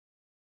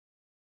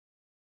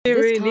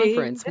This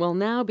conference will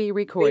now be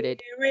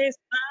recorded. There is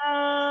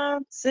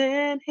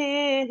something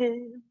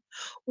in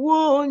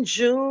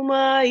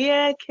Wonjuma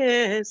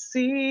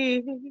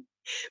Yekesi.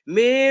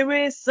 There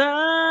is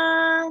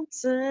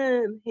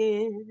something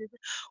in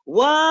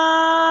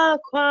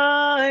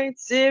Wakwai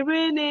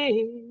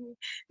Tirini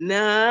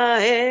na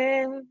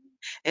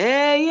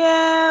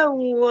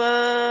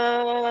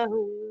wa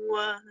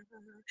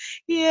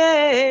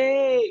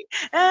yay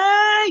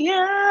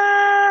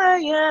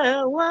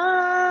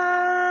wa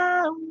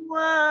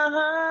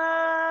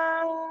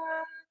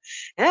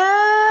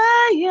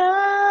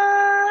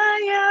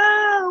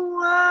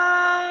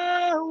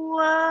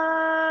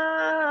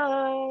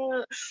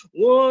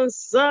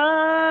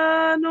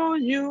Wonsano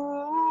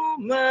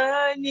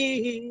nyumanyi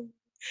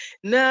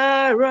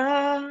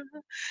nara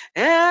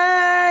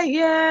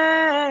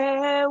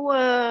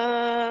wa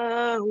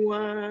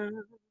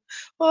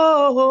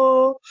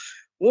oh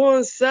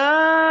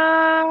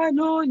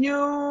wonsano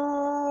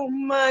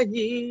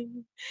nyumanyi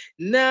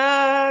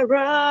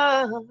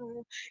nara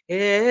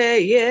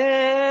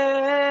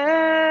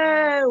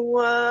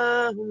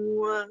wa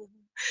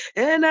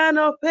and I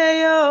no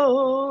pay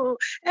yo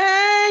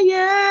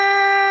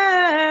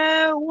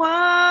wa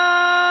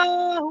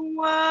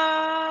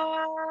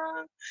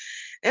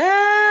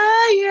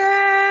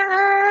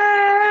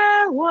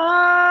wa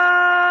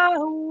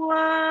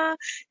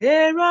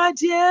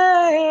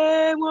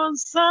Eradie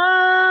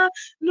wonsa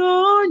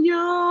no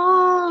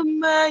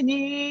nyumani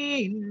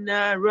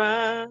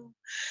nara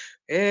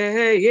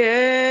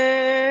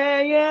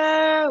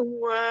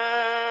wa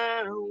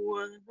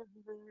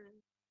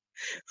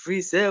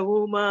Frise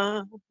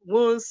woman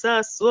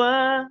wonsa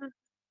swa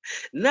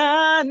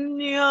na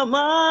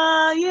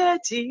nyoma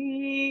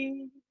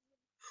yeti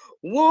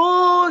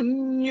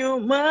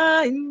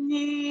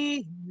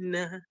wonyumanyi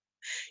na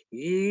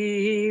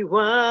iwaye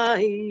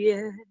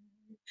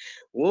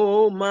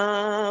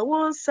Woma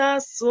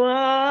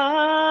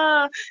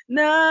wonsaswa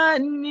na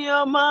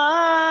nyoma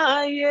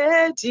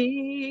yeti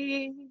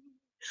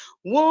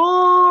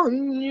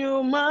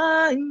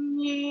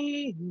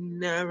wonyumanyi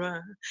nara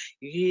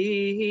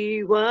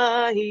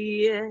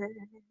iwaye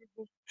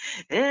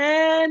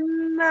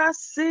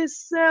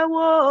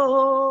Enasisewo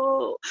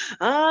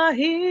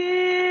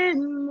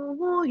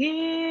ahimuhi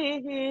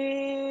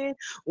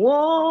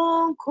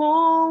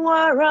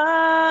wonkowara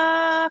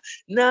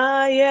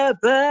na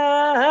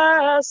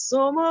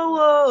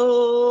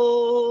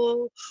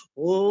yebesomowo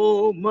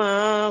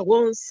oma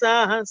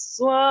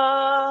wonsaswa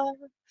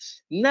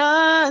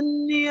na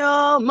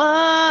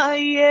nyoma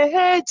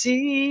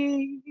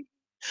yeti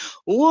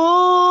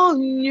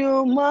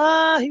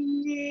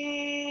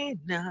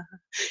wonyumanyina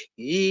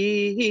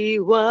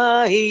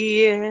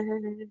iwaye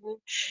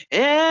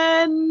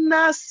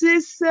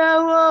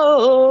enasisewo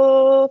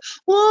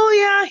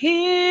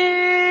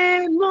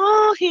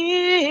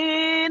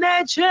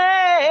uyahimuhineje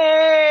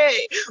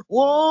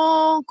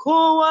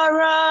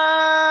wonkowara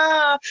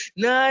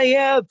na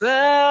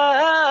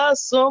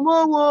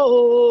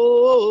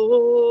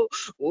yebesomowo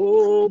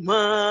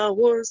oma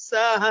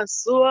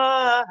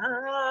wonsaswa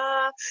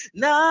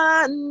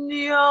na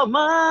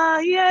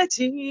nyoma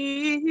yeti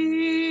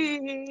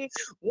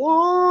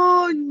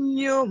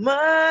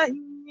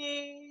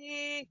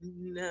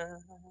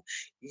wonyumanyina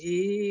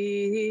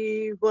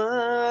iwaye.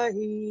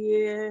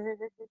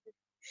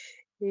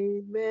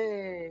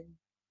 Amen.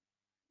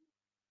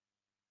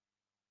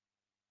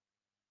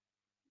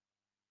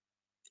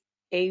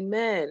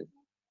 Amen.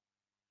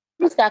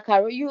 Mr.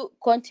 Carol, you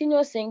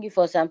continue singing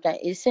for some time.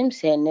 It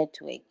seems you're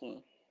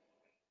networking,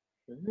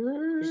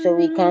 so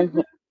we can't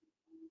hear.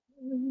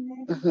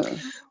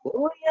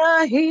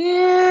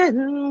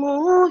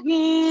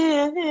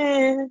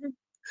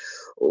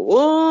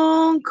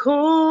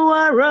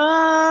 Wonkowara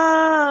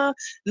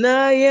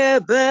na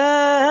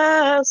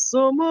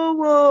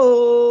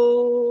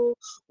yebesomowo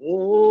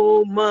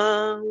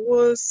woma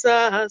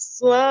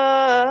wonsaswa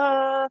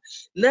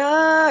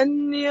na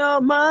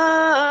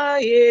nyoma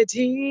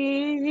yedi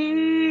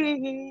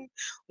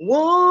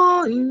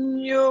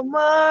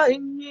wonyoma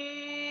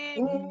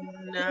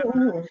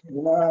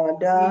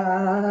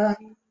Nada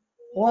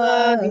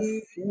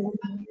was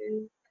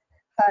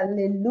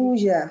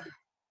hallelujah.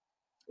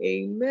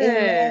 Amen.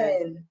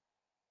 Amen.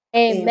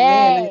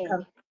 Amen.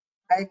 Amen.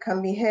 I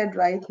can be heard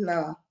right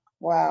now.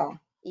 Wow.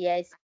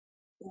 Yes.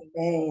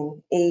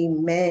 Amen.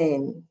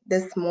 Amen.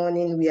 This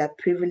morning we are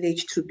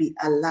privileged to be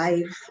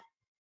alive.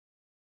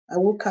 I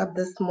woke up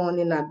this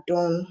morning at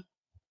dawn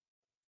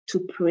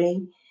to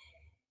pray,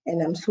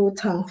 and I'm so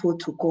thankful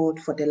to God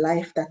for the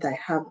life that I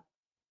have.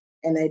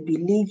 And I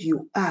believe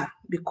you are,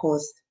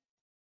 because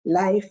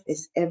life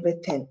is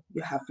everything.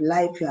 You have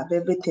life, you have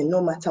everything,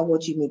 no matter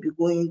what you may be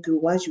going through.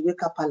 Once you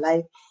wake up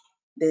alive,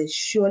 there's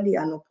surely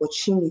an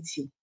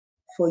opportunity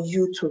for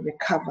you to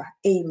recover.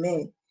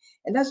 Amen.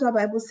 And that's what the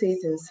Bible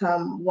says in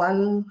Psalm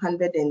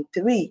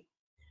 103.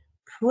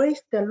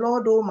 Praise the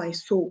Lord, O my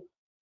soul,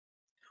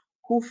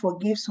 who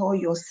forgives all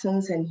your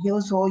sins and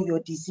heals all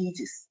your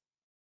diseases,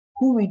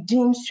 who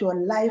redeems your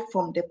life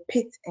from the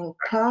pit and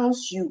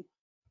crowns you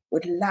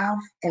with love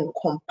and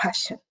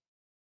compassion,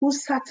 who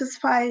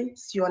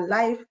satisfies your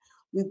life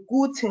with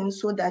good things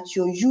so that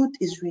your youth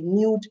is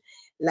renewed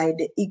like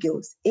the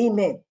eagles.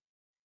 Amen.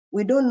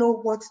 We don't know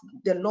what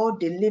the Lord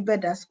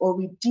delivered us or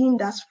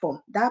redeemed us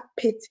from, that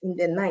pit in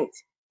the night.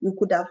 We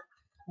could have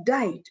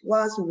died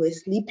whilst we were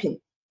sleeping.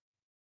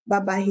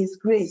 But by His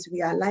grace,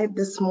 we are alive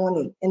this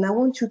morning. And I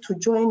want you to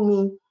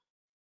join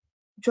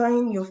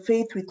your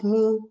faith with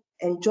me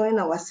and join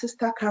our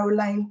sister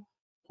Caroline,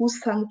 who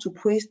sang to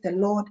praise the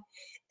Lord.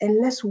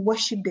 And let's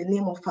worship the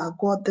name of our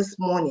God this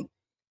morning.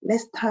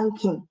 Let's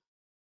thank Him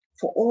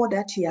for all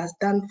that He has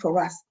done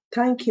for us.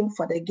 Thank Him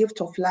for the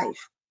gift of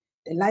life,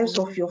 the lives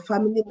of your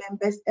family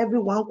members,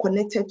 everyone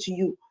connected to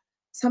you.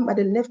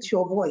 Somebody lift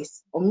your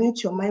voice or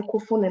mute your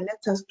microphone and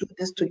let us do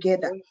this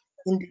together.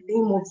 In the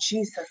name of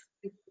Jesus,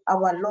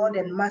 our Lord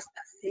and Master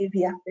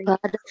Savior.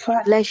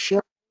 Father, bless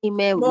your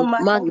name. No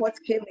matter what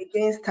came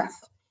against us,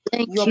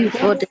 Thank your you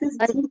for the promises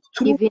life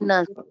through given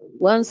us.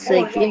 Once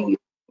oh again, Lord, you've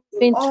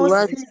given all to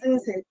us.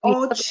 seasons and We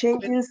all have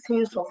changing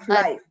scenes of a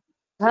life.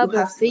 You have a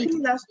have faith,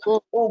 seen us,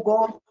 God. oh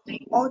God,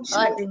 all I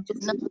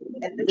challenges. now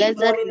And this blessed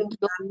morning be we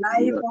your are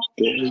alive.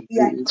 We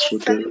are here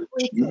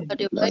celebrating, for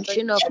the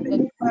mention of your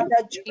Heavenly Father,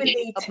 name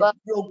jubilating above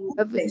your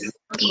every goodness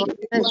because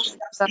goodness, we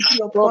have seen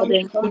your God, promise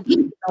and come need.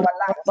 true in our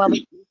lives.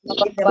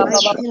 In the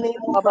mighty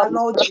name of our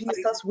Lord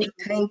Jesus, we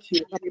thank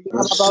you.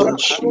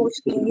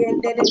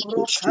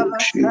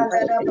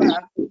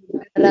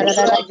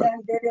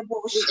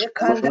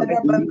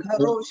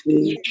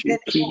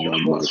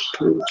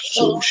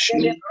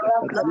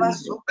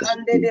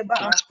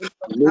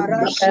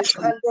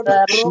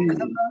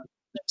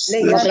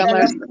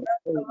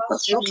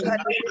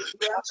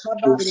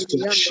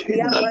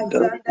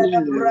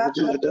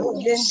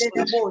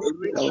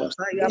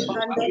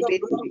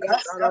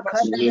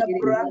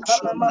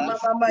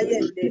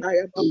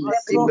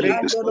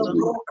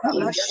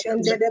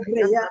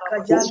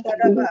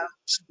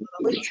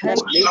 We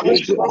thank you,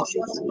 most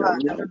gracious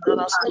Father.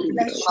 We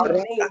bless your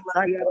name.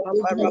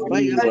 We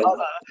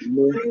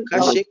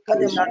thank you for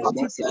the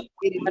mighty things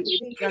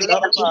you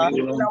are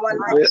doing in our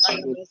lives.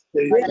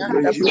 Great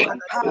is your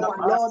power,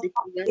 Lord,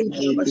 in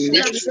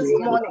keeping us this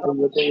morning.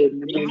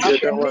 We bless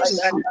the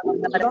name.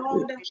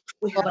 Lord,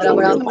 we have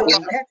seen your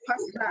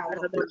steadfast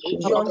love,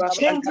 your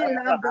unchanging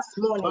love this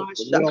morning.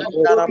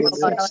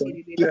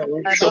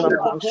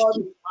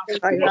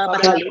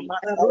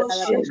 Oh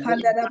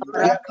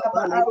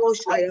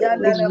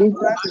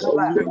God,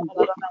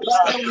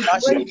 Father, we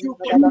praise you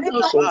for never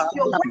let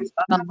your ways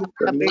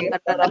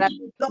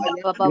Lord,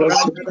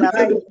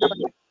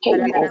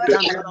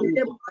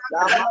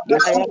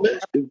 magnify you.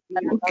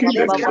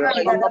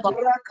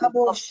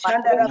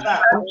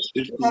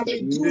 You have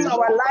redeemed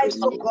our lives,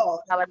 oh God.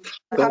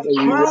 You have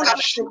crowned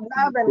us with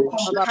love and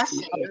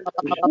compassion.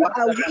 Who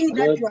are we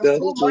that you are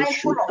so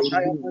mindful of?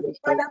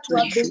 Father, to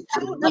have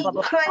bestowed this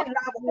kind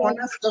love upon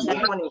us this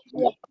morning.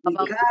 We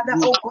gather,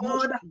 oh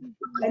God,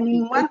 and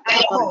in one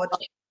accord,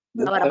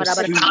 we offer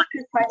the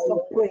sacrifice of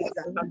praise.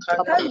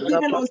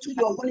 Thanksgiving unto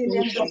your holy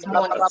name this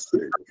morning.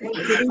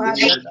 Thank you,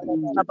 Father.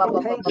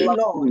 Thank you,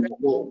 Lord.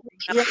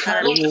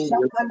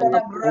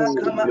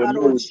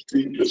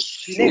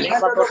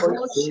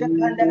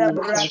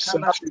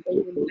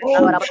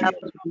 Oh,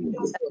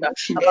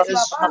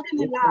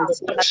 abandoning love.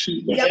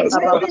 We are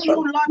praising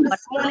you, Lord,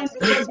 this morning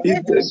because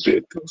great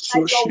are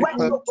your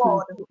works, oh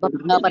God.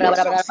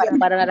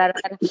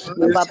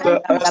 We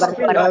thank you,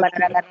 sovereign Lord.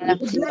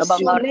 We bless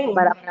your name.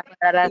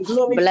 We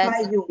glorify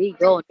you.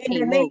 In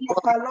the name of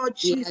our Lord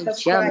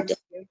Jesus Christ,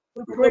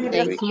 we pray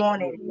this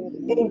morning.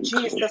 In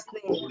Jesus'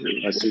 name.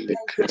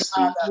 Thank you,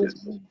 Father.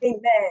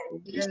 Amen.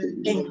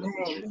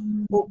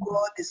 Amen. Oh,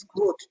 God is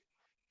good.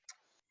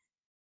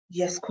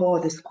 Yes,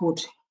 God is good.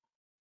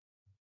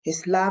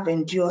 His love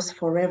endures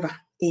forever.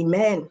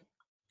 Amen.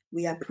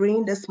 We are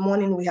praying this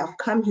morning. We have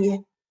come here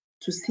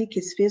to seek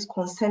His face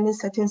concerning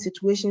certain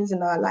situations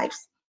in our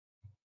lives.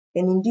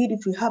 And indeed,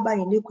 if we harbor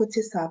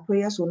iniquities, our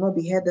prayers will not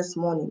be heard this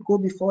morning. Go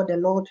before the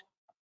Lord.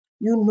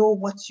 You know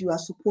what you are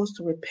supposed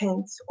to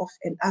repent of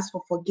and ask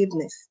for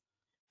forgiveness.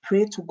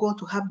 Pray to God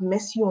to have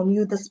mercy on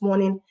you this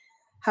morning.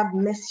 Have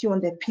mercy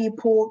on the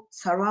people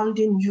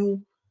surrounding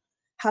you.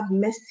 Have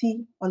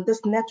mercy on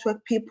this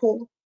network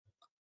people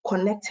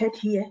connected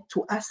here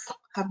to us.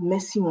 Have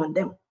mercy on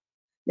them.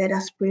 Let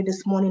us pray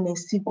this morning and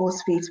seek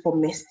God's face for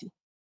mercy.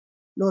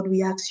 Lord,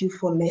 we ask you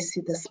for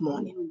mercy this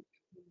morning.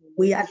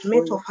 We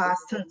admit of our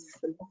sins,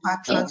 of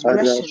our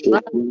transgressions.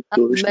 We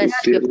admit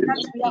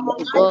that we are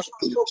unrighteous,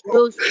 so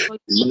God.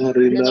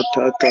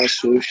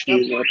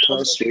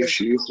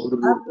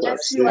 Have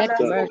mercy on us,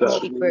 O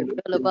God,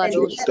 and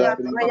hear our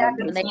prayer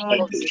this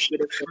morning.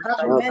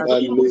 Have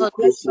mercy, most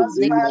gracious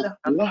Father.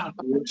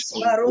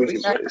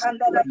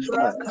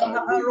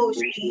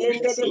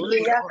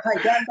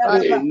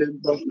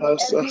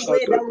 Every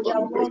way that we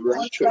have gone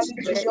contrary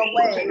to your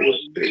word,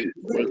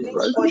 we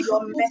plead for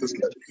your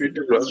mercy.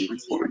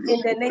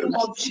 In the name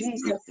of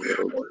Jesus,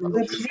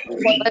 we plead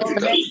for Bless your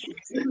the mercy.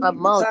 my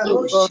mouth, oh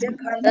God.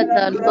 Let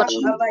the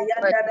anointing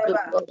rest, oh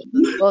God.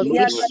 God,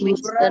 give me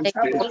the name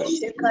of God.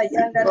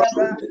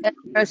 Let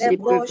mercy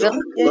prevail,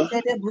 oh God.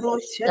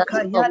 That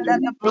of don't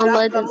let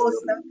this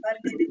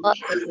part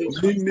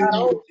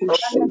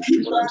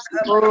of the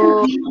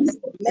oh, mercy,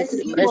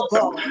 Mercy, mercy.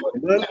 oh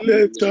God.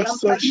 Maleta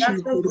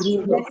sashi Lampadatos,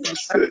 ruba mercy.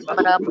 paseta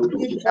We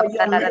plead for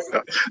your ruba mercy.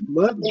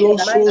 In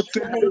the madoso mighty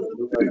te name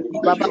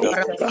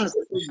of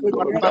Jesus, we pray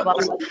for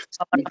you.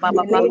 In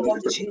the name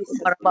of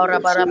Jesus.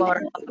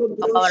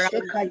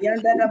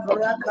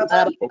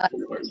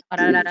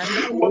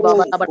 Oh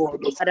God,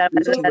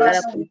 So,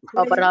 Father, we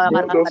pray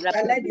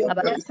that let your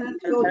Mother,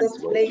 presence fill this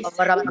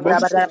place.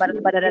 merciful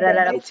In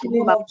the mighty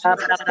name of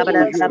Jesus, oh for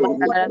God,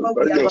 you, whatever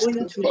we that are your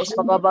going to steadfast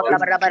do, love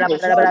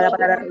endures Lord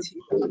forever.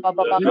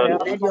 Almighty,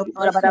 let your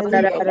presence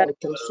fill it.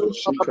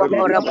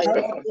 Let your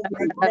power be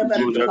like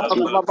never before.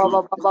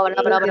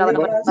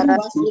 Deliver us to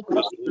us, O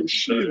God.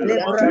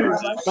 Lebra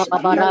baba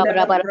shakanda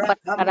da bra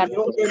kama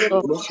yonde de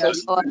busha.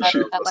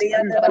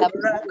 Yanda da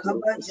bra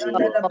kama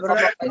yanda da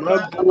bra kama.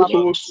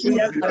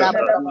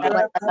 Yanda da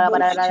bra kamo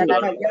shika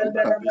yanda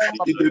da ba.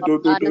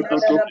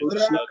 Yanda da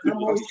bra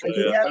kamo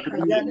shikia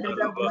yanda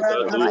da bra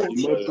kamo.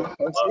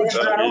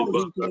 Lebaro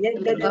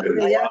yanda da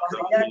bra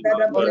yanda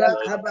da bra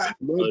kaba.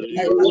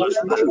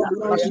 Lebra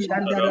kobro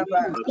shanda da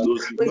ba.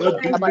 We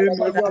thank you Madine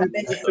for no your mercy.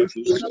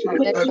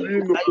 manifestation,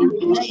 Marino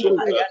We thank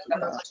Kodoso, you,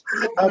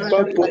 Abba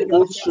Father, for your Poposo,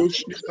 mercy.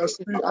 she has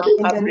been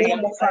In the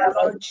name of our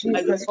Lord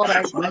Jesus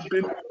Christ.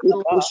 Madine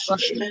Poposo,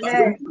 she has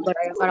Amen.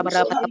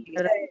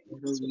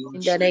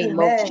 In the name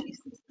of Amen.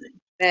 Jesus.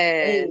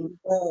 Amen.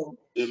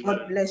 God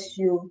bless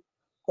you.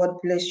 God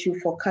bless you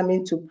for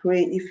coming to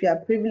pray. If you are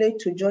privileged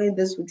to join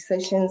this week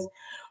sessions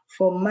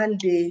for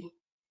Monday,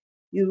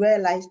 you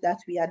realize that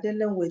we are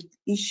dealing with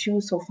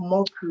issues of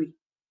mockery.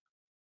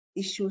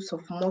 Issues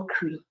of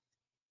mockery.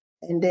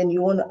 And then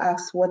you want to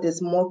ask, what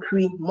is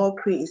mockery?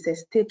 Mockery is a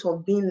state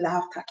of being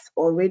laughed at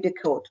or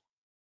ridiculed.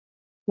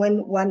 When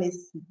one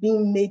is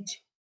being made,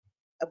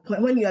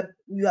 when you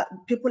are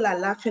people are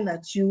laughing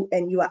at you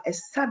and you are a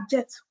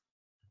subject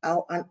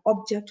or an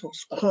object of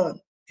scorn.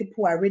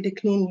 People are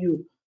ridiculing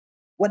you.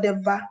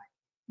 Whatever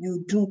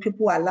you do,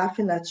 people are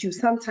laughing at you.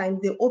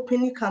 Sometimes they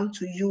openly come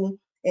to you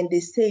and they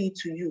say it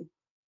to you.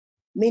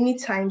 Many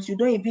times you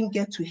don't even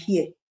get to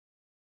hear.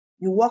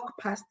 You walk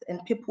past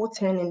and people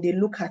turn and they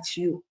look at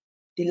you.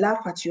 They laugh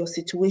at your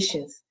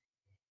situations.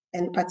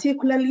 And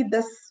particularly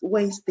this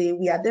Wednesday,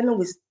 we are dealing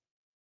with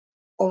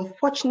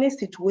unfortunate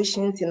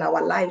situations in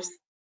our lives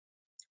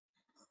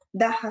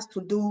that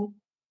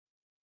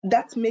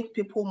make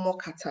people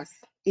mock at us.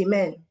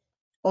 Amen.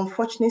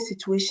 Unfortunate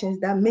situations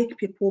that make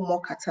people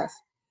mock at us.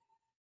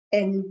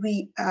 And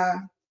we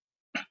are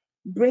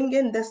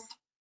bringing this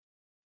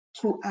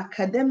to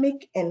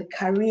academic and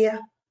career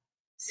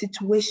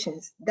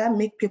situations that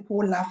make people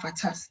laugh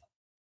at us.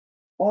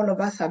 All of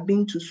us have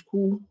been to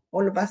school,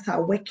 all of us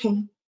are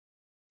working.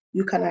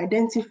 You can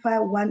identify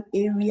one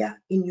area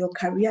in your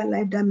career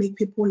life that make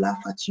people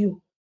laugh at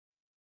you.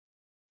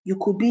 You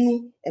could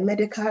be a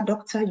medical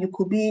doctor, you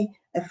could be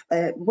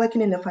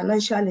working in a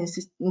financial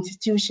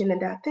institution,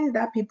 and there are things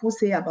that people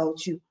say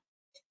about you.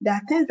 There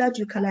are things that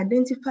you can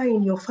identify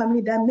in your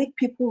family that make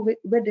people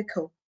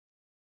ridicule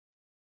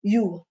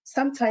you.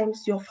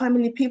 Sometimes your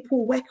family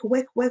people work.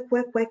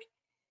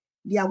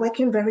 They are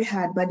working very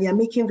hard, but they are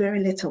making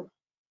very little.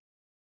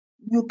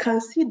 You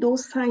can see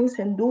those signs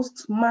and those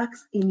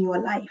marks in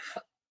your life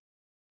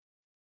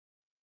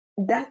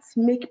that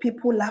make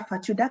people laugh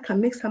at you, that can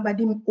make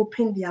somebody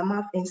open their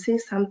mouth and say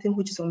something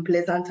which is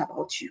unpleasant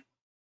about you.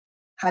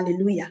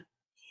 Hallelujah.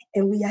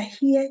 And we are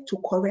here to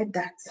correct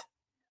that.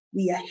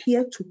 We are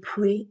here to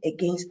pray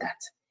against that.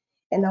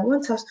 And I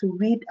want us to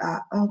read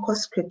our anchor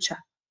scripture.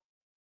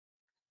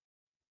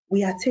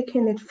 We are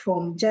taking it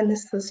from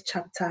Genesis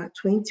chapter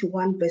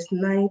 21, verse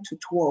 9 to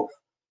 12.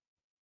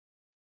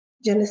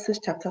 Genesis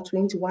chapter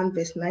 21,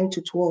 verse 9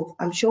 to 12.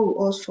 I'm sure we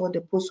all saw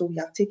the post, so we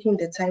have taken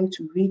the time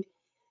to read.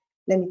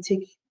 Let me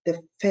take the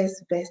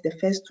first verse, the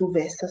first two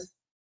verses.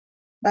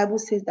 Bible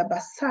says that,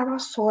 but Sarah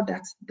saw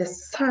that the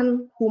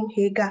son whom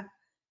Hagar,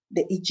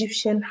 the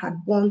Egyptian,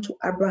 had born to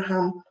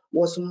Abraham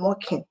was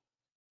mocking.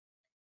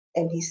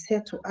 And he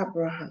said to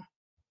Abraham,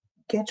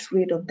 get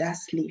rid of that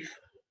slave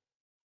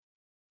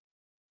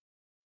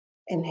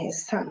and her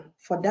son,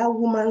 for that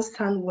woman's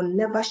son will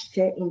never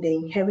share in the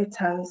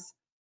inheritance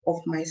of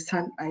my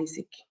son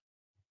Isaac.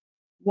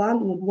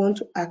 One would want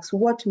to ask,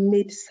 what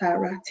made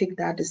Sarah take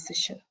that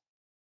decision?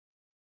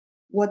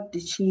 What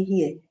did she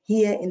hear?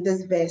 Here in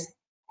this verse,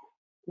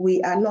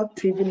 we are not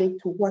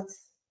privileged to what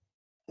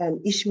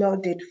Ishmael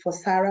did for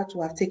Sarah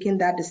to have taken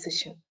that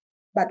decision.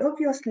 But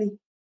obviously,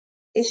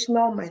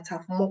 Ishmael might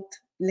have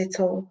mocked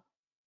little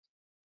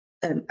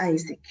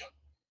Isaac.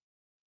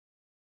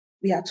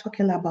 We are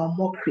talking about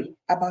mockery,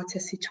 about a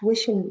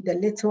situation in the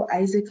little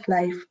Isaac's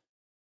life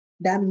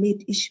that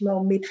made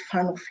Ishmael made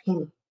fun of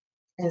him.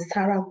 And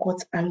Sarah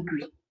got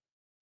angry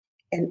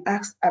and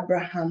asked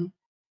Abraham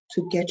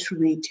to get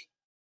rid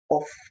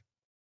of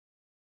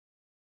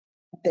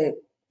the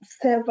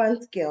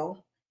servant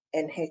girl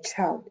and her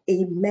child.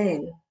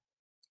 Amen.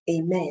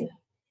 Amen.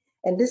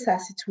 And these are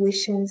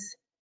situations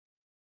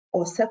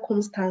or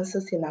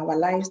circumstances in our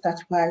lives.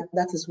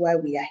 That is why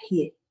we are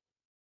here.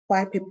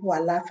 Why people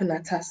are laughing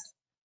at us.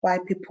 Why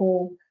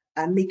people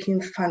are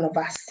making fun of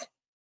us.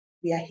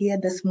 We are here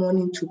this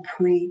morning to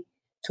pray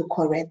to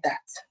correct that.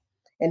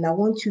 And I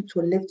want you to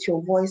lift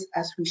your voice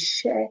as we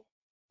share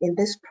in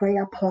this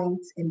prayer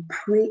point and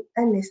pray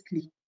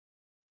earnestly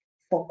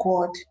for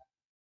God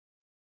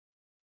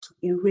to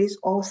erase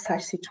all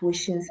such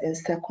situations and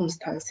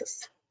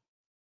circumstances.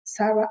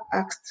 Sarah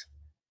asked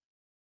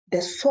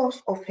the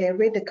source of her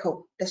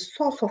ridicule, the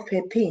source of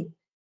her pain,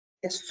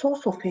 the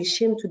source of her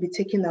shame to be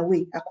taken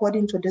away,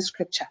 according to this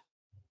scripture.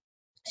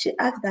 She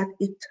asked that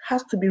it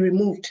has to be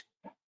removed.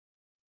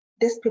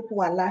 These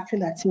people are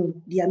laughing at me.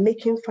 They are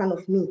making fun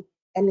of me.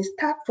 And it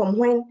starts from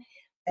when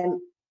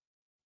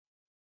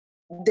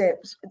the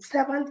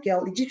servant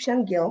girl,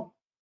 Egyptian girl,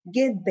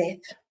 gave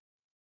birth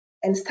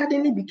and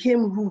suddenly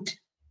became rude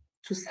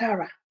to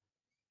Sarah.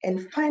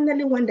 And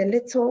finally, when the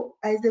little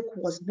Isaac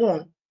was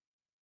born,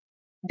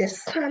 the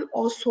son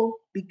also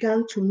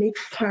began to make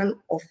fun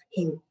of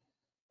him.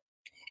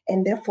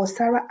 And therefore,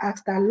 Sarah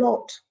asked our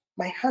Lord,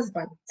 my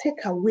husband,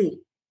 take away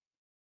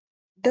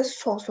the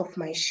source of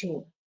my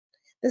shame.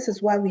 This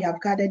is why we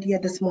have gathered here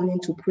this morning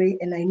to pray,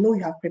 and I know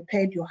you have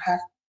prepared your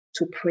heart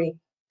to pray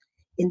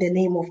in the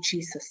name of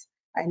Jesus.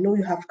 I know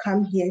you have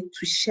come here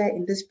to share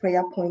in this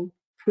prayer point.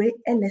 Pray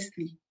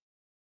earnestly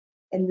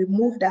and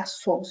remove that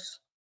source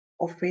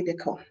of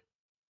ridicule.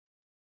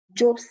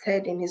 Job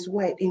said in his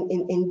word,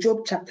 in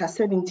Job chapter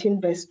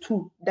 17, verse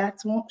 2, that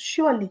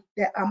surely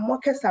there are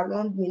mockers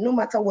around me, no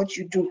matter what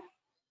you do.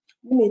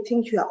 You may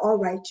think you are all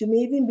right. You may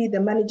even be the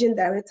managing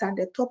director,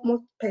 the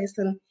topmost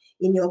person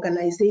in your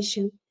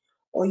organization,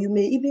 or you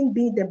may even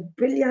be the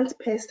brilliant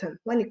person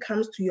when it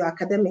comes to your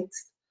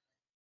academics.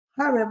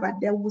 However,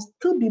 there will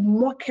still be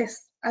mockers,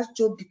 as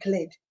Job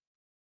declared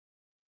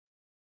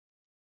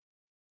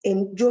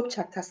in Job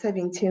chapter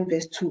 17,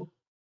 verse 2.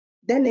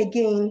 Then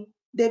again,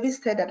 David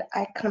said that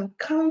I can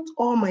count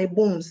all my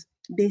bones.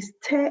 They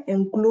stare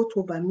and gloat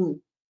over me.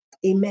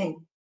 Amen.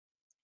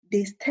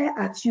 They stare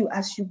at you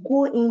as you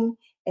go in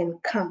and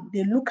come.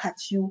 They look at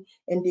you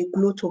and they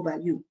gloat over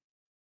you.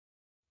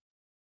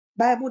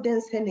 Bible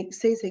then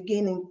says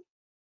again in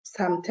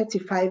Psalm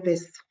 35,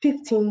 verse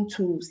 15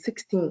 to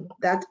 16,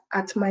 that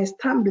at my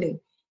stumbling,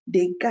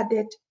 they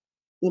gathered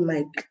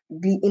in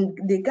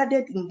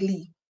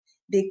glee.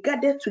 They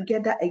gathered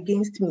together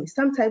against me.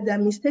 Sometimes there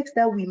are mistakes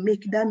that we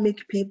make that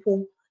make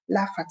people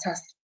laugh at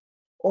us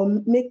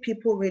or make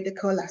people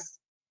ridicule us.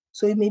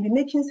 So you may be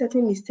making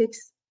certain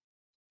mistakes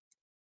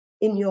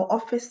in your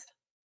office,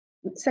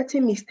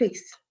 certain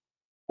mistakes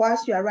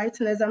whilst you are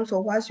writing exams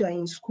or whilst you are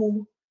in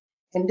school,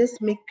 and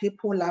this make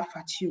people laugh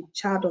at you.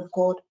 Child of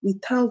God, we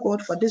thank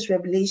God for this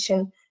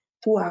revelation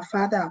through our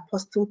Father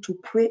Apostle to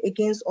pray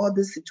against all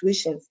these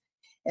situations.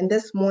 And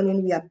this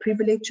morning we are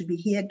privileged to be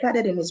here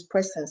gathered in his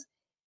presence.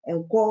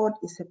 And God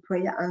is a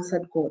prayer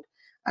answered God.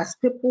 As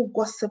people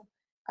gossip,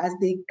 as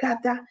they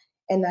gather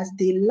and as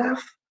they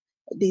laugh,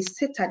 they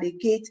sit at the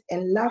gate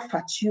and laugh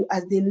at you,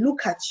 as they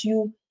look at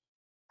you,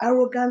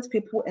 arrogant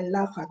people, and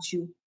laugh at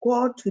you.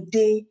 God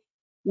today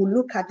will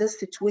look at this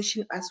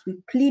situation as we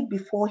plead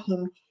before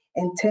him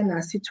and turn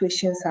our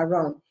situations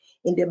around.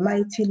 In the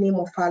mighty name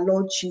of our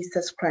Lord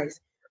Jesus Christ,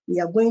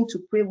 we are going to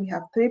pray. We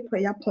have 3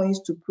 prayer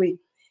points to pray.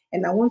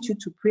 And I want you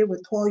to pray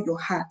with all your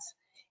heart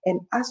and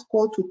ask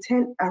God to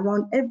turn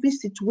around every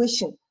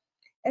situation,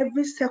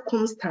 every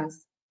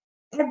circumstance,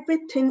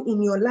 everything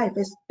in your life,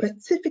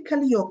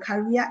 specifically your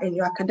career and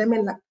your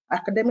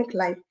academic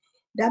life,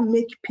 that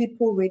make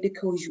people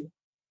ridicule you.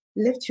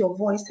 Lift your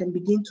voice and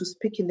begin to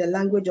speak in the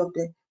language of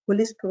the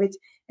Holy Spirit.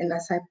 And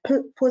as I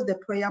pose the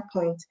prayer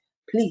point,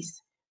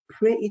 please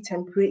pray it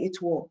and pray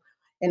it well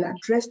and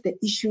address the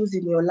issues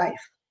in your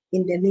life.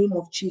 In the name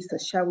of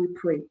Jesus, shall we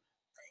pray?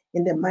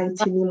 In the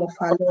mighty name of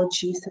our Lord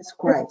Jesus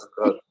Christ.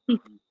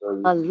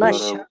 Allah.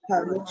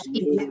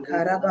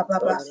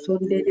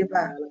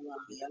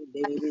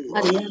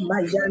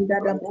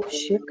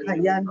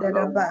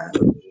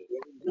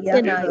 If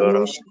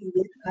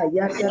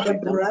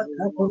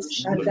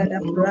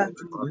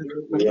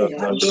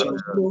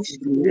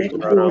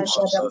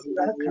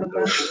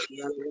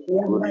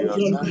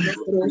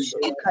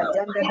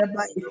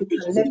you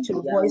can lift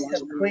your voice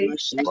and pray, lift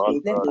your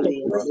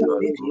voice and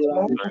make it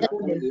more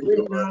bold and pray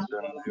now.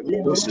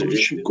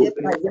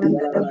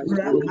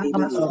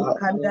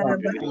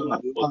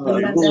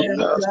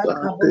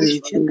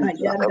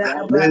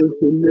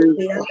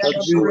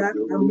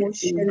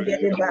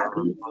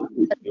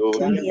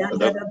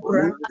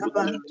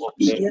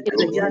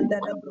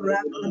 Yekayanda da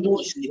braka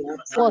bosh.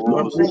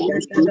 What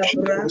Yekayanda da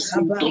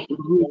braka ba.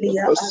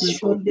 Lia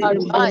ashunde de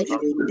bosh.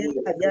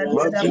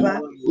 Yekayanda da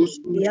ba.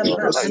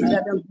 Yaba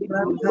anda da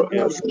braka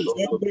bosh.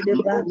 Yende de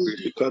ba.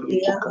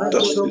 Lia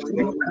ando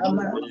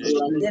brokama.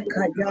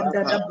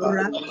 Yekayanda da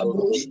braka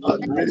bosh.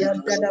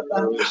 Yekayanda da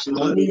ba.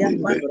 Lia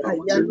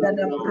bakayanda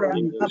da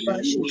braka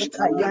bosh.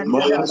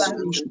 Yekayanda da ba.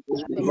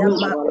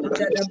 Yama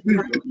anda da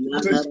braka.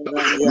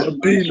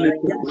 Mabile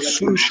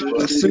kusushi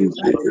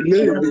asinte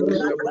eleni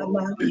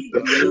Brakama,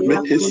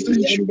 Lia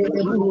mehesishi Kushende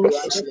de Bush,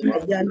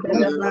 Yanda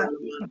Daba,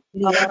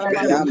 Lianda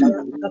da Brakaba,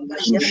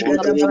 sushi Yanda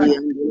Daba,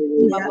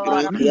 Lia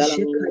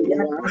Akushika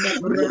Yanda da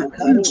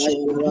Brakabush,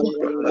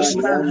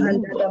 Yaba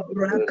Handa da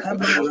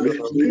Brakaba,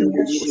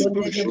 Lia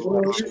Shonde de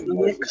Bush,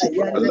 Yeka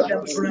Yanda da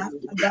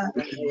Brakaba,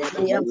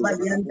 Yaba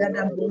Yanda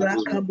da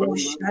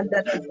Brakabush,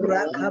 Yanda da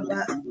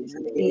Brakaba,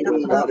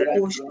 Yaba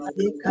Kush,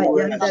 Yeka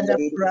Yanda da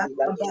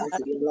Brakaba,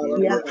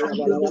 Ya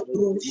ando de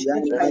Bush,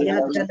 Yeka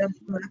Yanda da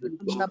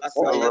Brakaba,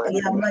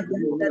 Yama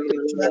Yanda da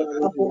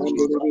Brakabush,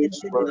 Yanda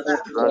da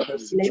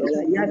Leka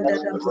Yanda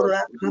da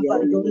Brakaba,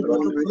 Dondo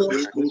de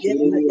Bush,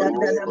 Yeka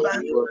Yanda da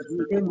Ba,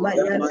 Lema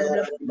Yanda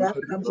da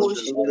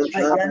Brakabush,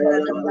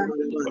 Yanda da Ba,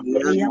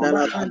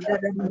 Yama Anda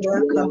da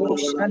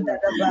Brakabush, Yanda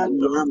da Ba.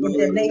 In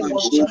the name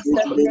of Jesus,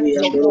 lift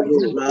your voice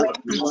and pray.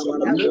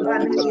 That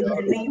Father, in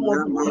the name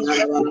of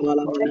Jesus, the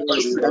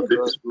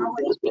King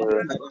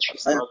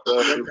of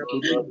power,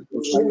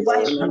 we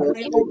wipe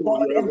away, oh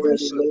God, every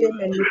shame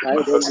and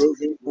reproach.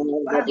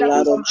 Father,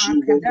 from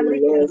our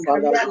academic and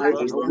career life,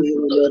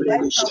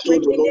 wipe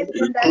away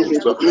anything that is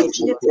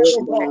associated,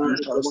 oh God,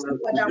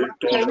 with our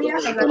career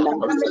and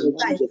academic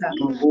life.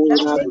 The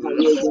things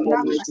we do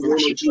not matter.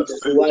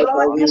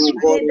 Lord,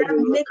 everything that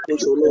makes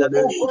us, oh God,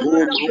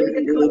 not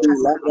available to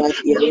us.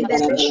 In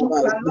the name of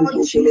our Lord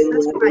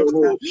Jesus Christ,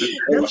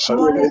 this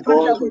morning,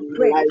 Father, we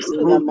pray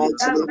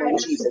that by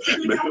the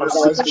superior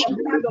power of the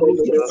blood of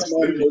Jesus,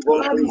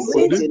 Lord, we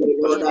send you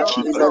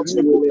Jesus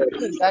to the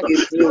We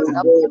pray,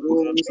 oh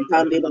God, we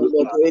stand in the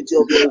authority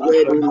of your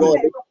word, oh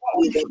Lord.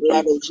 With the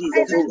blood of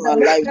Jesus over our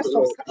lives, darkness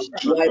of Lord.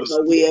 suffering. Wipe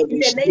away In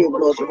every the name shame,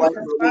 of Lord. Wipe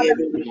Jesus, away Father,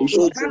 every we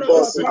reproach, stand oh on the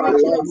God, from our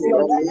authority of lives in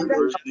your the word. name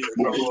of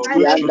We Jesus.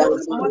 silence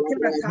those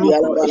mountain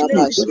attacks, those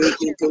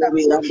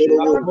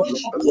Lord, those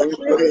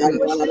opportunity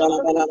situations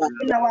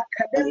in our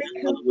academic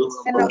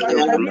and our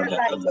career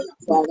life.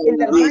 Father, In we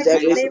the raise mighty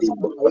every name of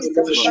stigma away,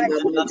 Jesus Lord, in the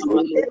Christ. mighty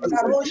name of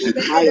Jesus.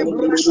 I am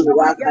the Lord,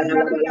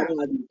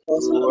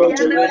 because according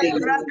to word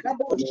in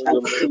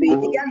chapter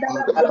 3,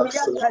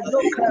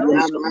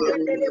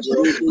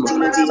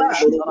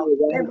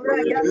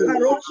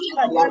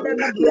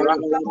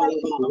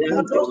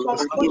 Those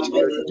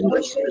unfortunate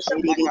situations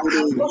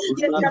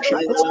associated,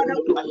 oh God,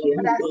 with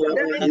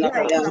academic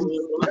life.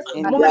 This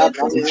morning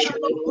we stand,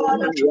 oh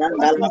God, on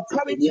the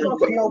authority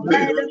of your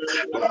word,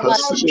 and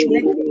Lord, we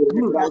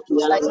believe.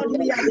 Lord,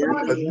 we are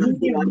God,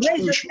 we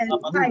erase it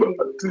entirely.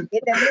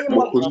 In the name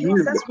of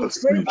Jesus, we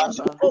pray for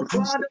you, oh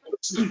God,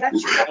 that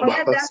you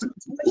connect that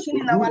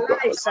situation in our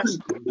lives,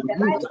 the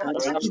lives of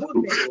our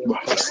children,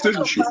 the lives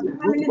of our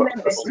family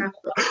members,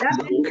 that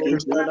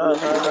anything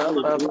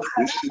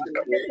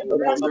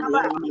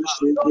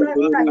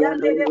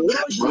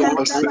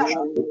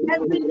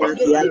everything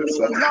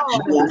against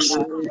Lord,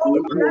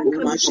 those that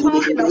can be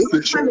found in our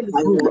family,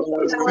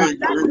 in our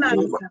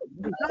bloodlines,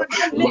 Lord,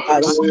 that make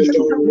us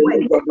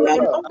disappointed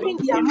and open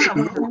their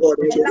mouth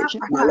and laugh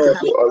at My us.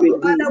 Lord, we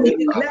Father, release we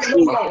every declare no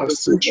spirit more. of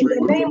reproach In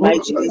the in the name of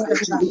mighty name of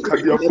Jesus, Jesus. Look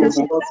at their Every every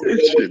spot of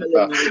provocation.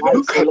 rebellion in our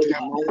lives, Look O at Lord.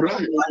 their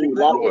pride, morning oh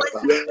my Lord. voice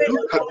and pray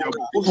Look this at their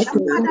morning. boasting, That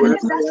oh Father, Lord.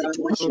 let that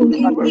situation be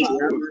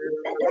erased.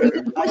 Let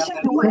that situation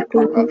be wiped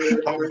away.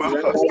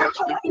 We are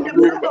covered in the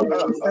blood of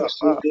Jesus.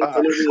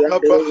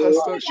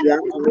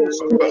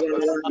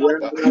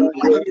 We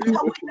wipe it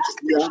away, that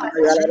stigma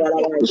and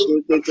shame.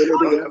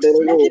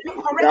 Lord, let it be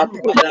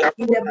corrected.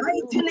 In the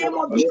mighty name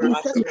of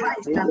Jesus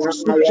Christ. Lord,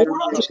 Silent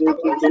mockers, O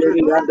Lord, in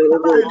our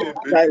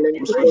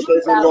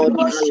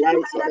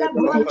lives in the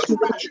name of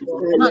Jesus.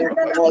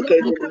 Silent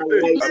mockers in our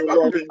lives, O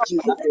Lord, in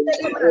Jesus' name.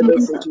 Every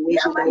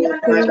situation that we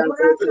find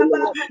ourselves, O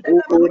Lord.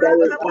 Oh, that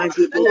we find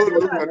people Oh,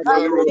 look mocking at us, O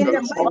that Lord. in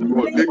the arrogant mighty Father,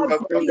 one. name They of we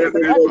got stand that them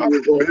Jesus. before river.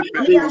 you, God.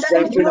 Maybe We you Lianda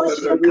da present our should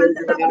broshe careers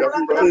kanda and da our their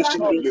brakaba.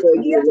 education pride. before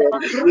you, Lianda Lord. da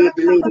We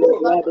plead brakaba. your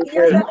blood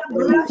before Lianda you. da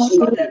And we brashe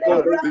plead the da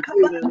every brakaba.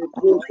 shame and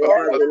reproach from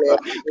us, Lianda O da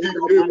Lord. In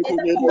the mighty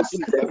name of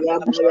Jesus.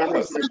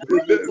 disappointment.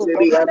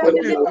 Father,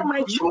 deliver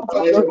my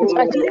children.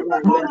 Deliver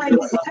all my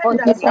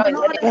descendants.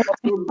 Lord,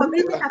 from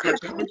any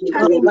academic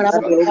challenges.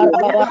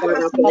 Whatever Father,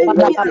 has for made your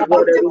me word to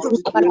God, every unproductive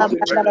situation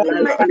in our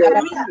in lives, my O Lord,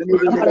 career. and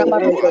even in the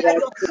Lord, lives of by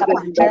our your children,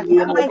 power, in the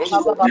name that of my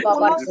Jesus. children will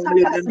We not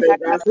commit suffer them business,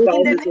 our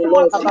in the spouses, oh name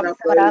of Lord, Father, Jesus.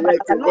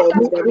 correct, The oh Lord God,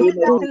 has in the name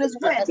promised of us in Jesus. His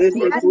word This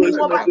that He situation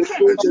will of vacate.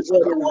 reproach, oh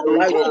God, He in will our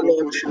life, oh vacate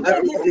Lord, each and as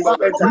we every present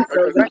single battle.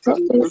 ourselves unto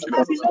you, There this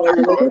shall be morning no for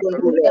delay. election,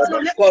 oh Lord, So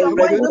lift for your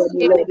voice election, this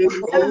oh Lord, morning. any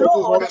The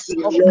negative Lord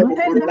obstacle, Lord, in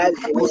turn our that life,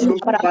 oh Lord.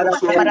 situation, Father,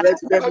 whatever that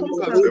correct them in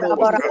the circumstance, name of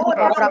Jesus. oh,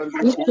 that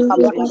unfortunate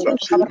situation,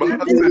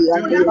 that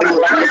the devil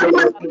has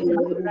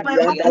my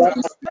husband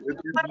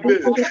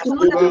is that's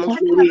not the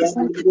permanent.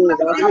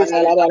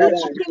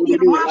 They will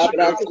open their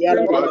mouth to say,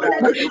 Lord,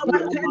 let it be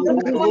overturned this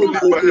morning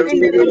in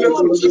the name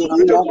of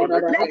Jesus.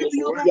 Let it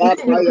be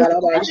overturned.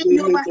 Let it be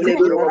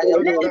overturned.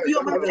 Let it be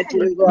Father, overturned.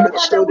 deliver our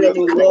Father, we children,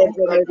 oh declare Lord,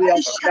 from every that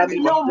it shall be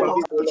academic no more.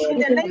 negative, oh Lord. In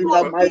the name In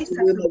of the mighty Jesus,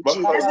 name of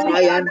Jesus, Heavenly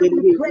my and Father,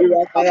 we pray,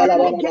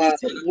 come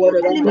against it,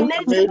 whatever has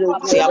been eliminate it made, oh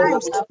from our God,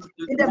 lives.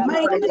 In the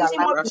mighty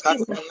name of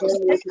Jesus.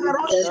 Father, we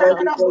present them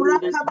before you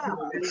this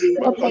morning,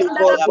 and we ask, oh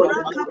God, for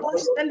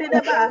everything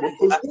that has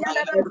been lost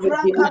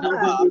from this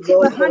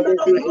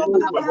situation, as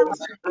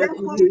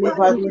you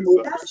deliver them, oh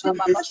God,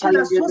 from this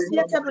pain,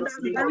 in the mighty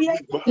name of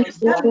Jesus.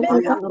 That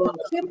makes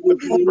people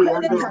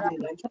discredited.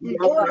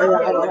 Oh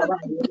Lord,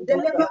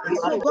 deliver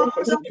us, oh God,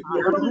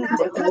 from that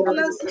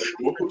stagnancy.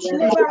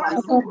 Deliver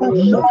us,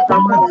 Lord,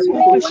 from those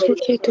painful,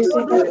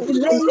 from those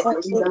delays,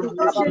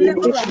 Lord,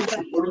 deliver us.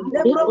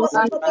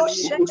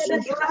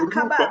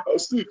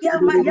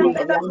 Child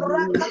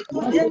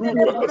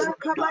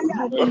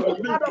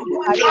of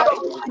God, child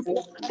of God,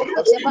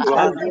 just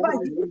wherever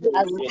you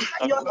are,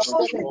 your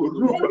children,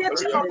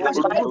 anything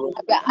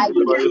orchestrated,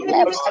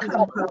 declare anything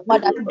camp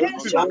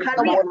against your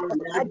career,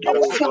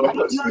 against your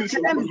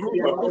academics,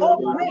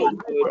 oh pray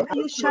that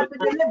you shall be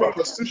delivered.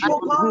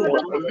 Oh God,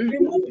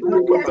 remove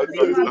barriers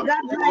in our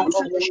bloodlines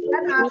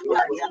that are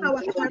affecting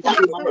our career,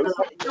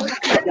 our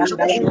academics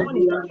this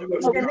morning.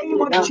 In the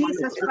name of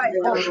Jesus Christ.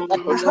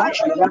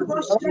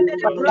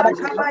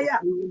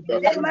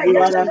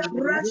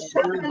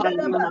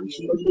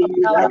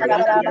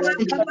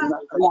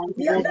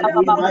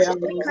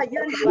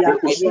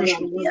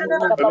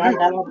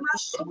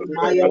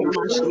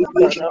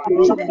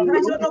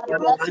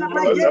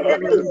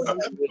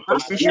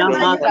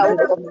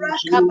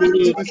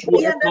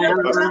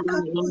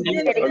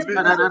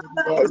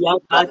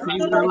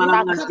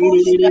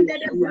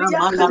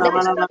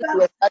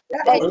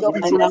 That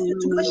unfortunate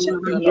situation,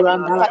 Lord,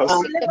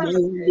 deliver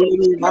us in the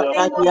name of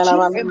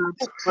Jesus.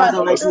 Father,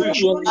 I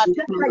declare and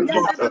declare,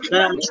 Lord,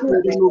 that our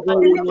children will go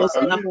in Deliver your us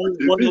slam and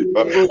God and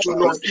reproach, O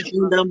Lord.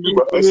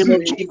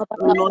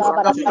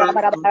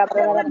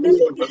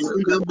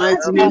 In the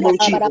mighty name of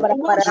Jesus, we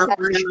will not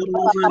suffer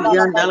from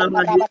failure. In the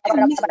mighty name of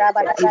Jesus.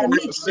 We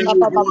bless them,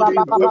 O God,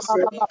 we bless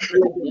them,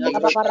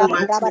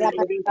 overturn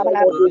every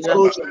form of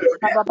reproach, O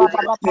Lord.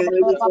 Overturn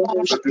every form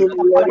of shame,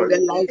 O Lord, in the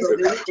lives of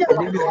these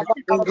children, O Lord.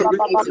 In the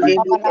mighty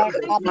name of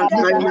Jesus.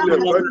 Deliver me and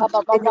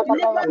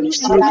deliver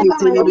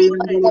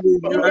my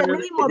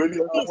children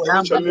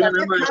in the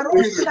name of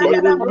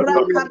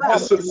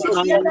Jesus.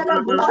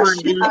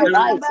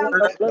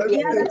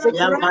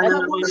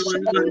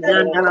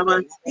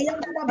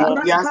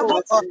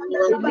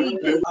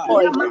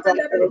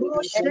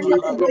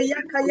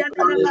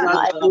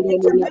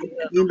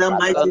 In the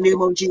mighty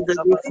name of Jesus,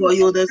 In before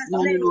you this Jesus'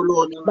 morning, name. O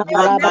Lord.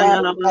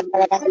 Amen.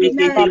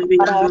 Amen.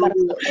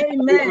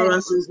 Deliver Amen.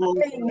 us, O God,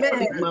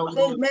 Amen. speak my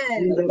word. Amen.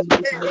 In the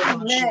mighty name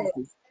of Amen.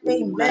 Jesus.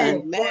 Amen.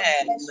 Amen. God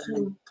bless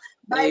you.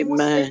 Bible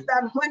says Amen.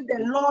 that when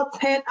the Lord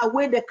turned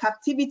away the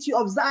captivity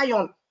of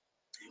Zion,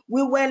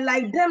 we were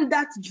like them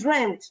that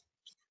dreamed.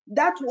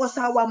 That was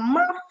our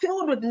mouth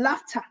filled with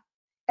laughter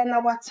and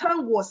our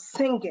tongue was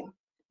singing.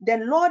 The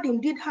Lord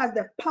indeed has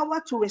the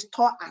power to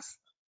restore us.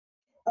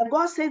 And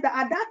God says that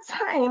at that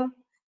time,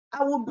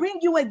 I will bring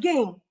you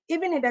again,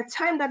 even in the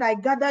time that I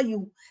gather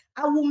you.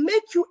 I will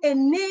make you a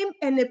name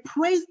and a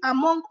praise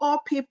among all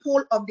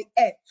people of the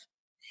earth.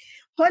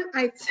 When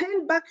I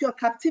turn back your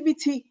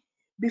captivity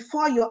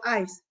before your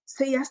eyes,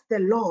 says the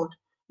Lord,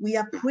 we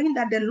are praying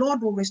that the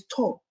Lord will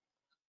restore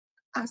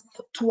us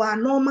to our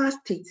normal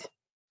state.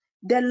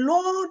 The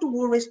Lord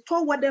will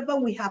restore whatever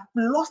we have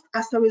lost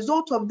as a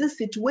result of these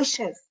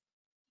situations.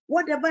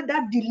 Whatever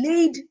that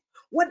delayed,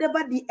 whatever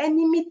the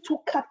enemy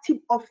took captive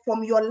of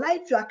from your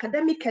life, your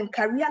academic and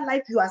career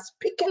life, you are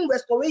speaking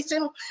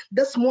restoration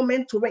this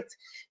moment to it.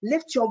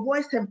 Lift your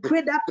voice and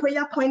pray that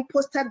prayer point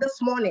posted this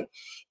morning.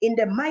 In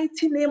the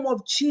mighty name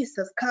of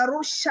Jesus.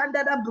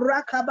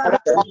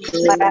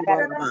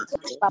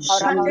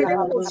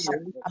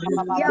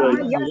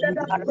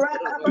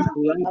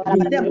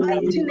 In the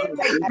mighty name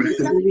of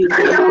Jesus,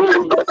 gather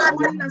us this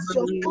morning as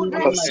your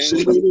children.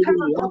 We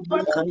stand on the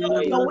authority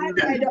of your word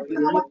by the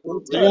power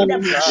in the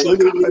blood of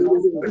Jesus.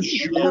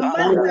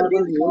 Command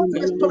every form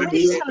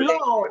restoration,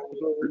 Lord.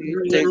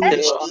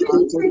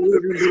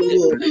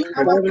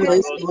 Father,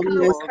 this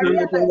morning I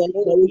stand upon the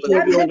authority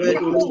of your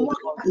word, O Lord.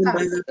 And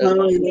by the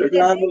power in the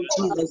blood of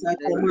Jesus, I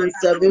command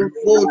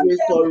sevenfold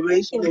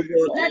restoration, O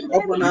God,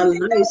 upon our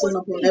lives and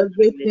upon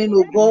everything,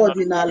 O God,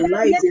 in our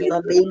lives, in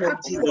the name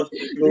of Jesus.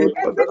 Lord,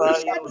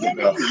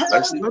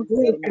 I stand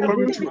for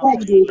authority of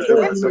food, O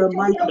God, in the everything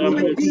mighty name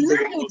of Jesus.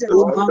 that's I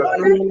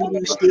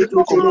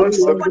command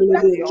sevenfold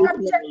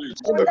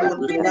Upon our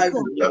lives, in my upon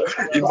everything academic that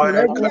and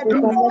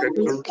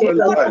concerns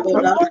career us, life.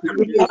 upon our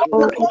careers,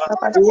 O God.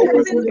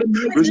 Oh, in the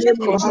mighty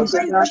name of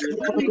Jesus, I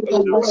speak,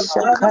 O God,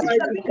 Father, I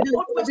declare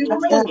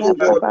sevenfold, O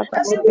God,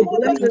 of the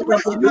blessings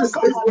upon us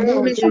this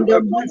morning in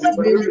the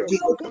mighty name of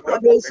Jesus.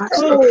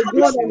 Restore, O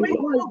God, unto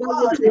us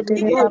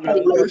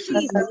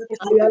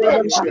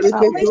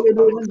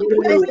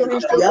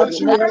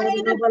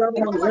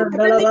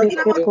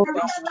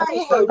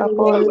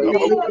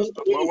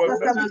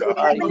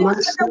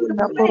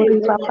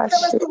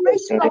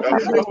that which was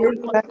lost in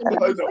our lives.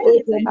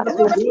 Open up,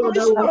 O God,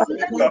 that was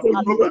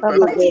accounted guilty,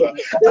 O God.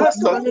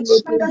 This morning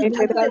we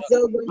present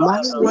ourselves unto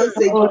you once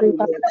again, O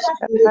God.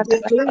 We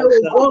declare,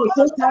 O God,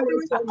 total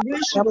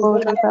restoration, O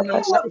God, upon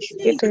our lives,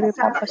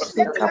 upon our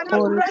families,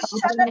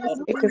 O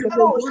God, by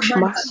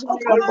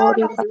divine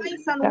restoration.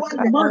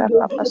 Command,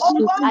 O God,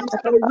 total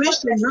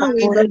restoration now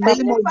in the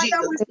name of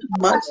Jesus.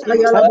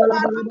 Favor,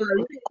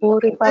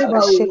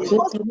 O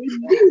Lord.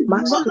 Release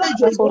knowledge,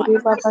 O God.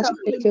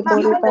 In the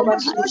name of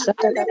Jesus.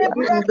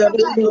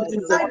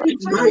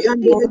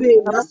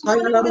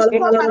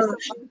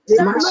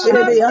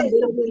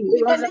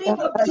 In the name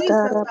of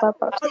Jesus,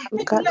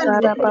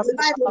 originally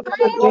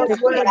by God's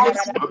word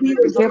is speed,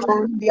 O God,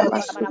 and the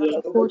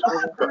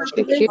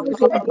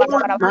activations of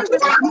God that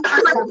speak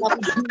for us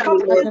to do, O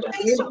Lord.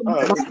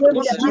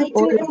 In the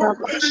mighty name of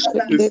Jesus,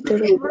 O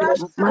God.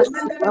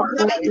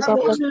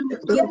 Restoration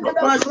of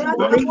us in the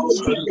name of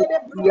Jesus.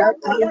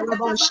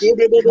 Yatayalaba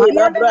shedebe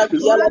labra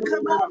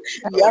kiyalaba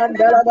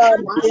yandalaba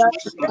maya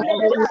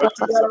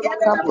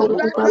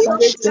yandalaba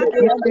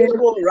eketelebe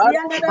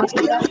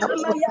yandalabo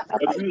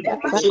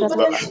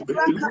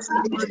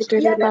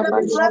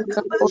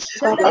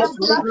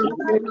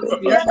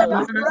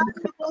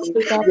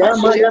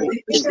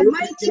in the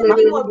mighty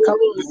name of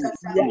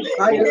Jesus,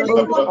 in the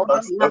name of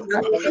Jesus,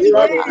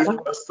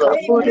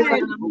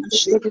 amen,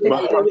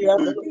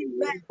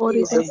 amen.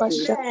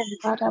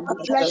 God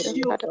bless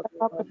you.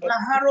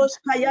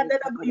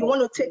 You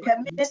want to take a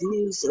minute?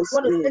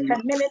 Want to take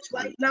a minute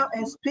right now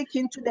and speak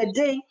into the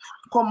day.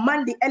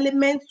 Command the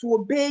elements to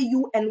obey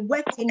you and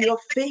work in your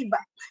favor.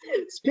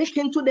 Speak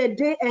into the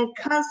day and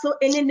cancel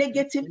any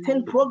negative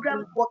thing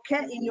program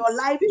occur in your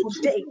life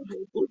today.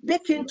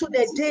 Speak into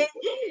the day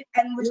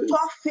and restore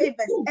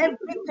favors.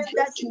 Everything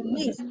that you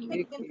need,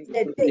 speak into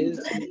the day.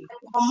 And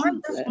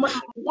command this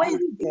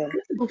Wednesday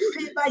to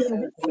favor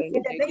you.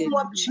 In the name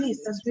of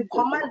Jesus, we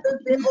command this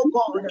day, oh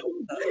God.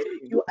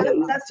 You ask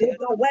us in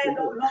your word,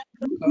 oh Lord.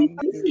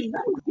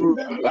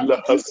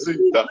 Allah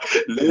Hasita,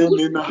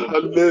 Lenina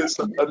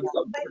Halesa,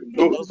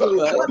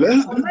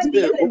 bless this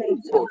day, oh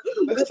God.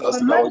 Bless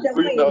us in our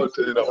going out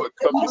and in our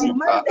coming in.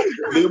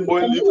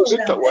 Nemo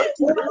lift our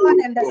Lord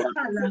and the Son.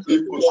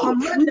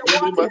 Command the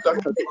waters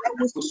and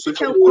we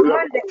speak and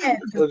command the earth.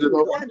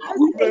 and our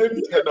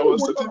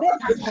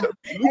certification.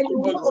 And you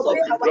will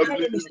obey our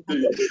enemies.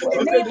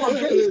 In the name of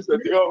Jesus.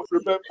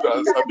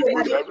 and the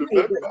of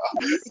remembrance.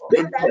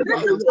 I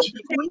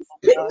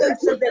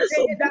This is the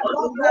day that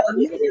God has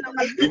made in our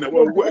life. in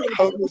our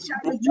workhouse, We shall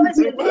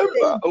rejoice in this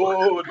day.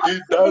 oh,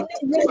 did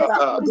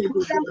that.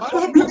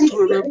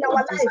 In our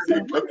lives,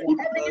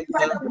 Heavenly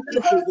Father, we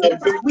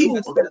favor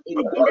you.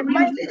 In the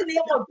mighty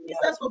name of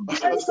Jesus, we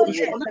cancel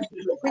death.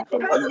 We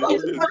cancel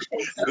destruction.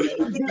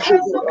 We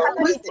cancel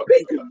calamity.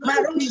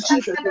 Thank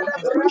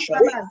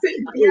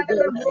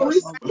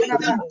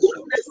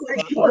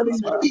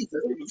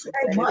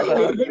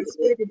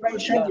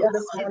you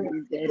this morning.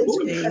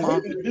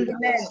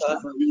 Amen.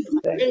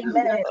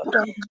 Amen.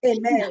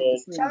 Amen.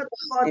 Child of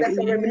God, there's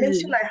a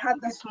revelation I had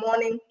this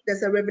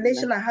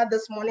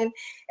morning.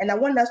 And I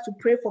want us to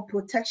pray for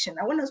protection.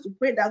 I want us to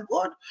pray that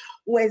God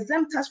will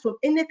exempt us from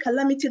any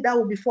calamity that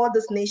will befall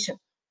this nation.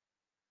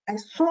 I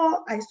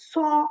saw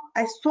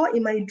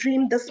in my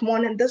dream this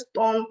morning, this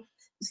storm,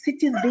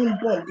 cities being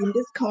bombed in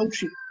this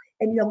country.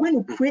 And you are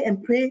going to pray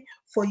and pray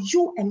for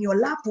you and your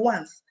loved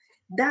ones,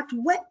 that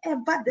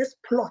wherever this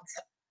plot,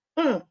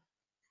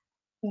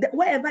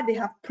 wherever they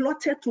have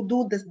plotted to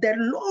do this, the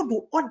Lord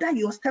will order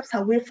your steps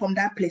away from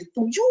that place.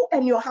 You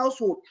and your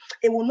household,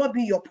 it will not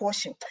be your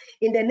portion.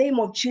 In the name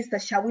of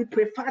Jesus, shall we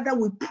pray? Father,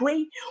 we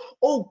pray,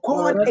 oh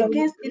God,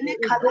 against any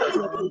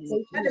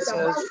calamity that is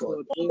about to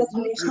fall this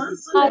nation.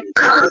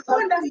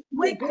 God, that's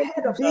way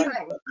ahead of time.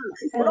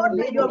 Lord,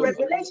 by your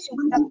revelation,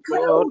 we have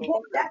prayed, oh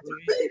God, that we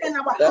and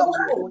our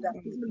household,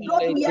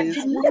 Lord, we are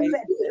delivered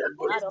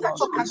from any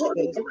such of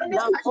catastrophe, any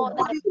such of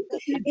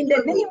in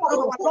the name of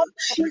our Lord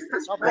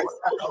Jesus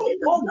Christ.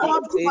 Oh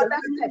God, do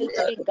other steps.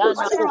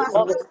 Whatever has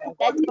been for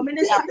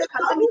ministry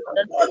calamity,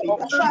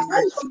 whatever has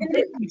been for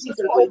ministry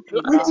destroy,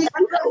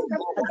 whatever has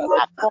been for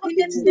God,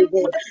 anything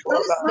for the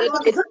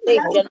Lord,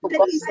 that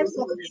take lives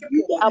of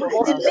people.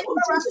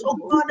 Deliver us, oh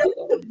God,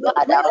 we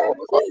pray that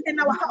we and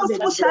our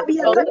household shall be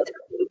affected.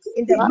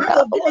 In the mighty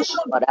name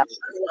of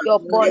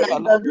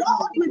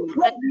Lord, we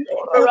pray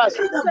for us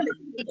cancel it.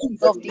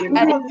 of the Bring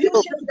enemy.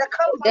 confusion to the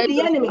camp of Then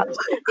the enemy. you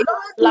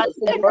Lord, let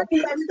there be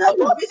a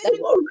celebration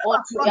of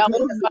Lord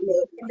Jesus.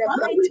 In the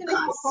mighty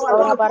name of our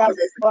Lord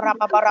Jesus.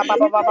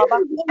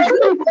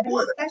 And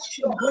we bless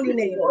your holy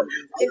name.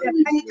 In the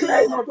mighty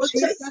name of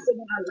Jesus.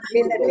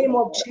 In the name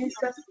of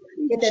Jesus.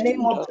 In the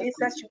name of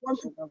Jesus, you want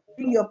to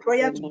bring your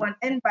prayer to an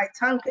end by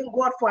thanking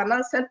God for an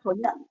answered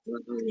prayer.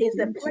 It's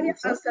a prayer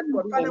answered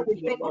God. Father, we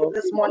thank you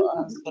this morning.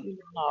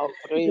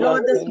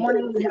 Lord, this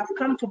morning we have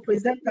come to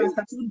present our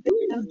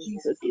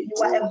supplications. You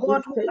are a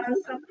God who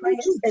answers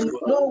prayers, and you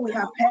know we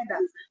have heard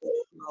us.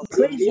 We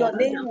praise your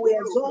name. We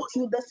exalt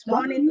you this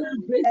morning,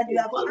 and you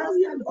have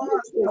answered all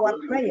our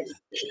prayers.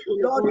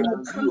 Lord, you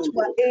will come to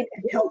our aid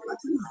and help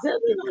us.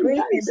 We pray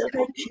and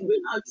thank you.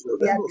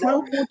 We are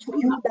thankful to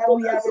you that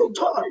we are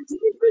restored.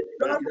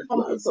 Lord,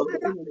 from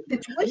other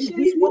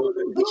situations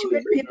which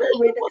make people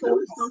ridicule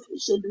us.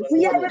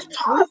 We are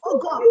restored, oh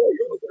God,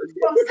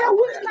 from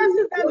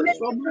circumstances that make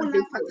people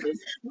laugh at us.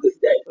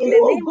 In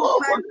the name of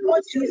my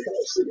Lord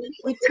Jesus,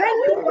 we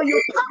thank you for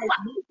your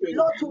power,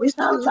 Lord, to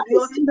restore to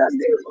your in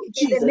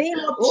the name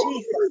of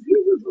Jesus.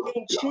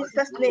 In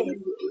Jesus' name,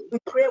 we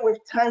pray with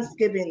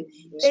thanksgiving.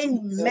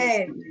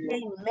 Amen.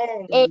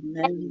 Amen.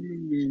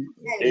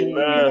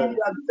 Amen.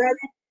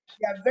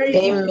 You are very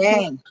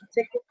Amen.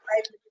 taking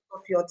 5 minutes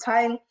of your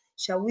time.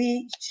 Shall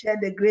we share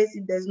the grace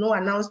if there's no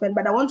announcement?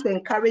 But I want to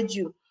encourage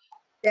you.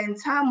 The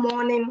entire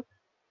morning,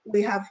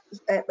 we have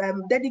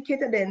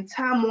dedicated the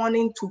entire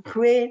morning to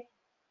pray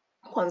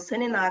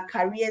concerning our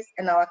careers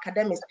and our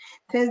academics,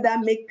 things that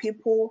make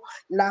people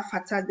laugh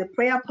at us. The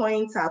prayer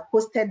points are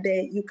posted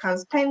there. You can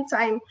spend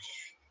time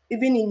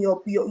even in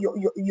your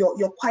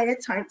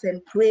quiet times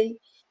and pray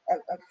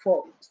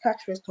for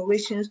such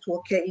restorations to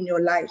occur in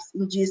your lives.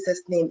 In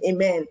Jesus' name,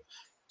 amen.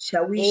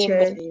 Shall we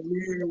share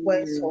the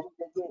words of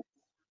the day?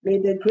 May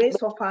the grace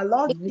of our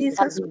Lord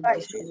Jesus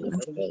Christ, the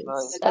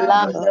The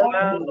love love of of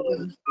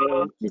God,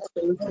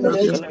 and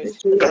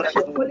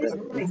the Holy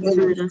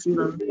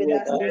Spirit be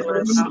with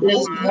us now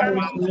and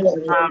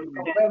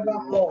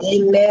forevermore.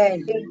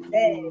 Amen.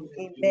 Amen.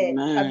 Amen.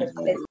 Have a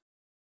blessed